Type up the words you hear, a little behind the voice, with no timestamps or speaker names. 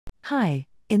Hi,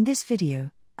 in this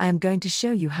video, I am going to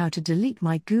show you how to delete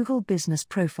my Google business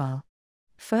profile.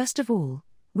 First of all,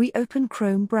 we open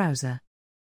Chrome browser.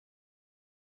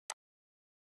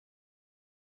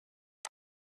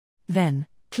 Then,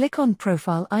 click on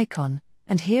profile icon,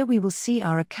 and here we will see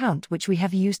our account which we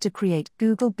have used to create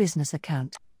Google business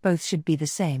account. Both should be the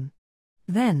same.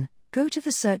 Then, go to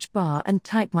the search bar and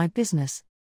type My Business.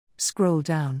 Scroll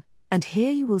down, and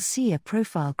here you will see a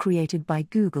profile created by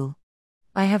Google.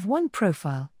 I have one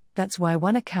profile, that's why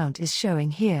one account is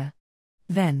showing here.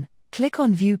 Then, click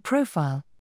on View Profile.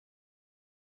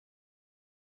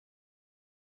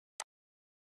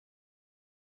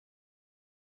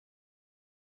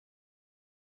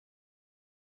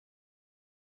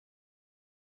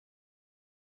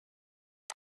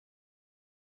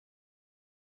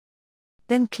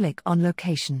 Then click on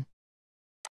Location.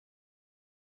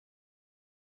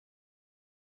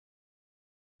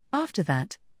 After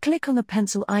that, click on the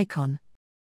pencil icon.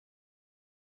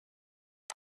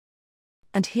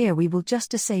 And here we will just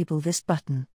disable this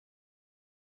button.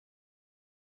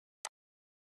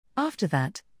 After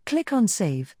that, click on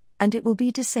Save, and it will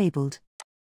be disabled.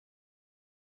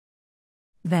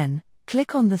 Then,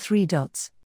 click on the three dots.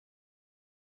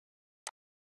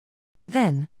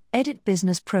 Then, Edit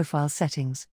Business Profile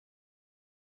Settings.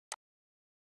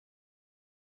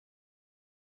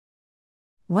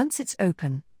 Once it's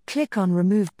open, click on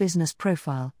Remove Business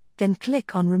Profile, then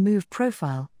click on Remove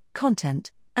Profile, Content,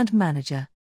 and Manager.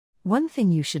 One thing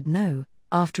you should know,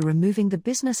 after removing the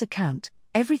business account,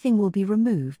 everything will be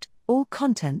removed, all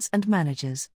contents and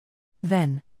managers.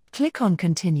 Then, click on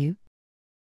Continue,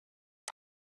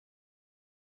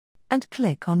 and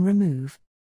click on Remove.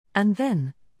 And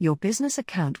then, your business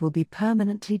account will be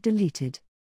permanently deleted.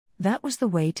 That was the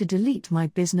way to delete my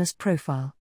business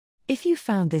profile. If you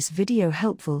found this video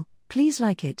helpful, please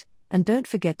like it, and don't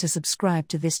forget to subscribe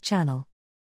to this channel.